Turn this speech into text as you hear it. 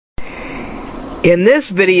In this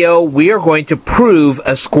video, we are going to prove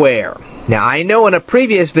a square. Now, I know in a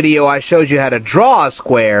previous video I showed you how to draw a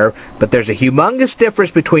square, but there's a humongous difference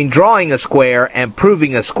between drawing a square and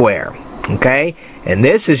proving a square. Okay? And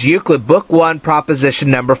this is Euclid Book 1, proposition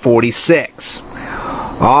number 46.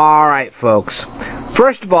 Alright, folks.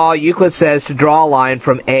 First of all, Euclid says to draw a line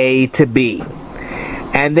from A to B.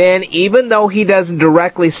 And then, even though he doesn't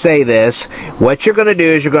directly say this, what you're going to do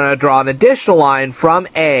is you're going to draw an additional line from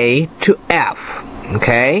A to F.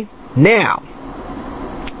 Okay? Now,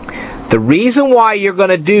 the reason why you're going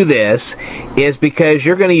to do this is because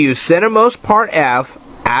you're going to use centermost part F,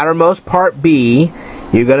 outermost part B.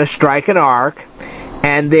 You're going to strike an arc.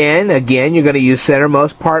 And then, again, you're going to use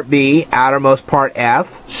centermost part B, outermost part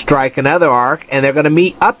F, strike another arc, and they're going to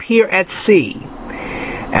meet up here at C.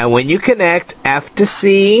 And when you connect F to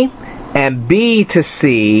C and B to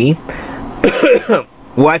C,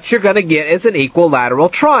 what you're going to get is an equilateral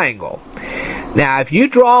triangle. Now, if you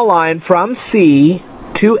draw a line from C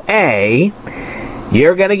to A,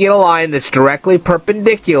 you're going to get a line that's directly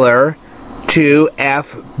perpendicular to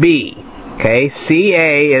FB. Okay,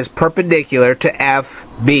 CA is perpendicular to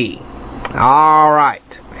FB.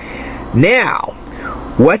 Alright. Now,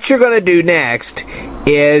 what you're going to do next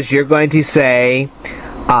is you're going to say,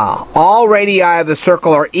 all radii of the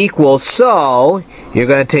circle are equal, so you're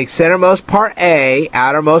going to take centermost part A,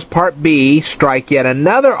 outermost part B, strike yet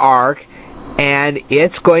another arc, and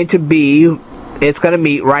it's going to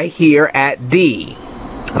meet right here at D.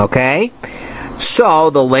 Okay? So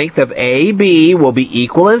the length of AB will be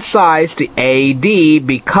equal in size to AD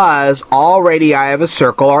because all radii of a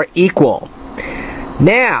circle are equal.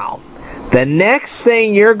 Now, the next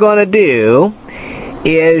thing you're going to do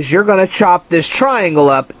is you're going to chop this triangle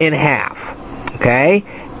up in half. Okay?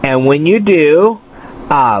 And when you do,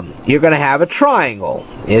 you're going to have a triangle.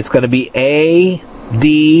 It's going to be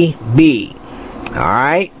ADB.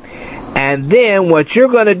 Alright? And then what you're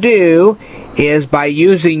going to do is by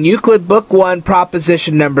using Euclid Book 1,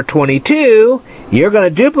 proposition number 22, you're going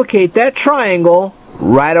to duplicate that triangle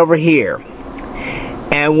right over here.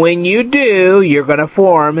 And when you do, you're going to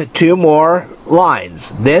form two more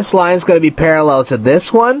lines. This line is going to be parallel to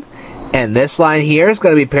this one, and this line here is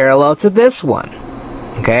going to be parallel to this one.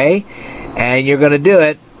 Okay? And you're going to do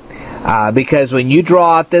it because when you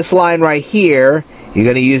draw out this line right here, you're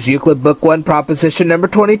going to use Euclid Book 1, proposition number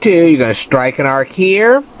 22. You're going to strike an arc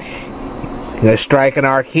here. You're going to strike an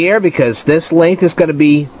arc here because this length is going to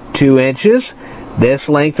be 2 inches. This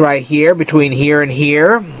length right here, between here and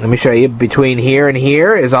here, let me show you, between here and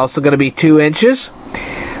here is also going to be 2 inches.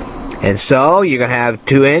 And so you're going to have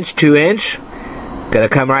 2 inch, 2 inch, going to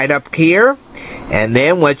come right up here. And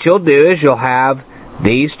then what you'll do is you'll have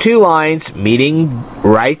these two lines meeting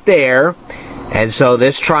right there. And so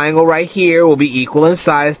this triangle right here will be equal in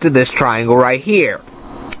size to this triangle right here.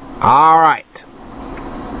 Alright.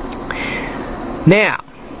 Now,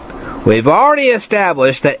 we've already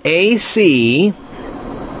established that AC,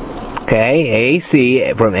 okay,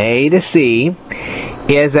 AC from A to C,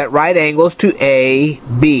 is at right angles to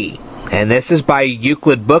AB. And this is by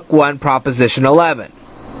Euclid Book 1, proposition 11.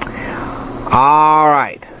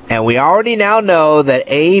 Alright, and we already now know that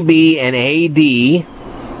AB and AD,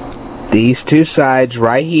 these two sides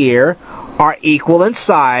right here, are equal in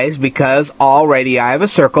size because all radii of a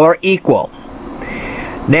circle are equal.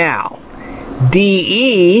 Now,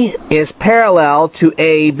 DE is parallel to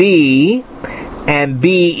AB, and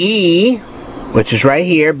BE, which is right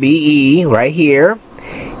here, BE, right here,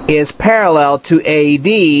 is parallel to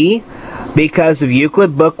AD because of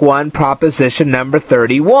Euclid Book 1, proposition number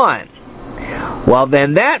 31. Well,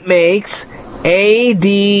 then that makes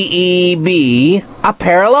ADEB a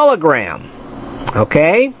parallelogram.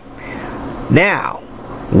 Okay? Now,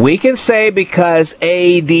 we can say because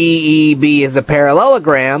ADEB is a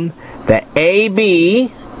parallelogram, that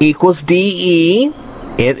AB equals DE.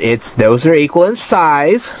 Those are equal in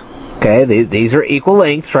size. Okay, these are equal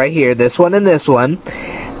lengths right here, this one and this one.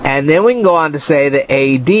 And then we can go on to say that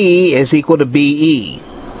AD is equal to BE.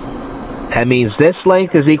 That means this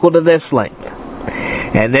length is equal to this length.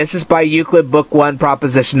 And this is by Euclid Book 1,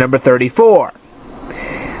 proposition number 34.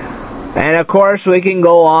 And of course we can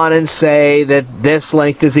go on and say that this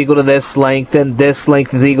length is equal to this length, and this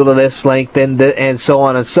length is equal to this length, and so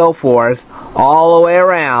on and so forth, all the way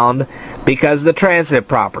around, because of the transitive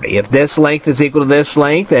property. If this length is equal to this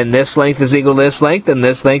length, and this length is equal to this length, and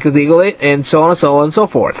this length is equal to, and so on and so on and so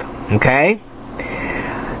forth. Okay?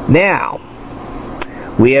 Now,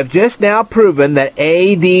 we have just now proven that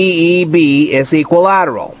ADEB is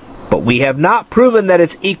equilateral, but we have not proven that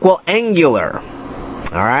it's equiangular.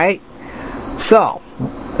 Alright? So,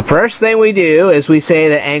 First thing we do is we say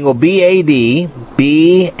that angle BAD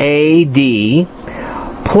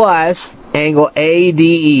plus angle ADE,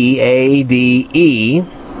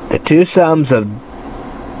 the two sums of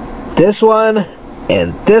this one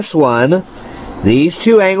and this one, these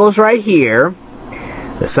two angles right here,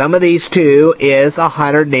 the sum of these two is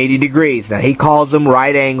 180 degrees. Now he calls them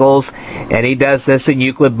right angles, and he does this in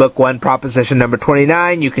Euclid Book 1 proposition number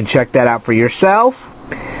 29. You can check that out for yourself.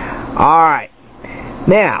 Alright,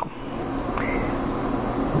 now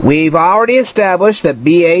we've already established that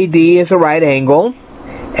BAD is a right angle,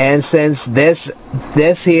 and since this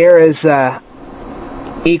here is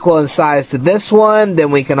equal in size to this one, then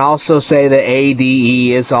we can also say that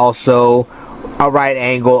ADE is also a right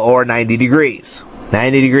angle, or 90 degrees.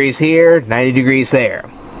 90 degrees here, 90 degrees there.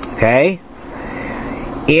 Okay?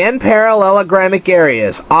 In parallelogramic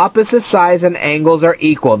areas, opposite sides and angles are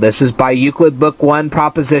equal. This is by Euclid Book 1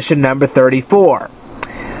 proposition number 34.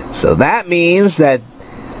 So that means that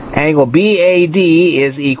angle BAD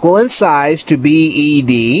is equal in size to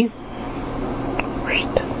BED.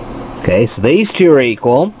 Okay, so these two are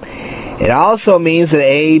equal. It also means that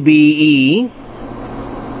ABE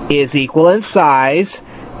is equal in size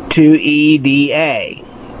to EDA.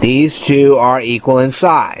 These two are equal in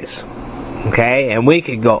size. Okay, and we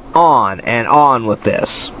could go on and on with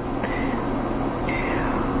this.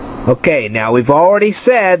 Okay, now we've already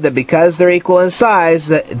said that because they're equal in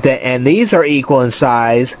size, and these are equal in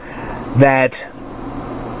size, that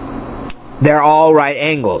they're all right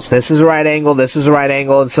angles. This is a right angle, this is a right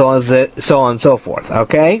angle, and so on and so forth.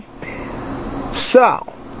 Okay?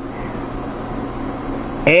 So,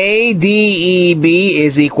 ADEB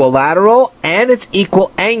is equilateral and it's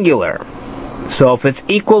equal angular. So if it's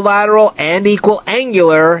equilateral and equal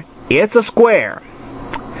angular, it's a square.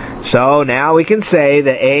 So now we can say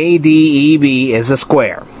that ADEB is a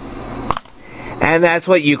square. And that's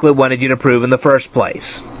what Euclid wanted you to prove in the first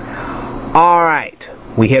place. Alright,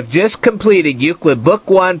 we have just completed Euclid Book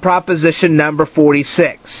 1 proposition number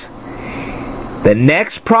 46. The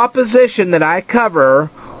next proposition that I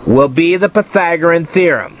cover will be the Pythagorean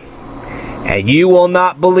theorem. And you will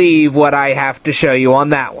not believe what I have to show you on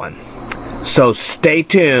that one. So stay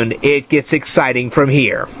tuned, it gets exciting from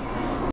here.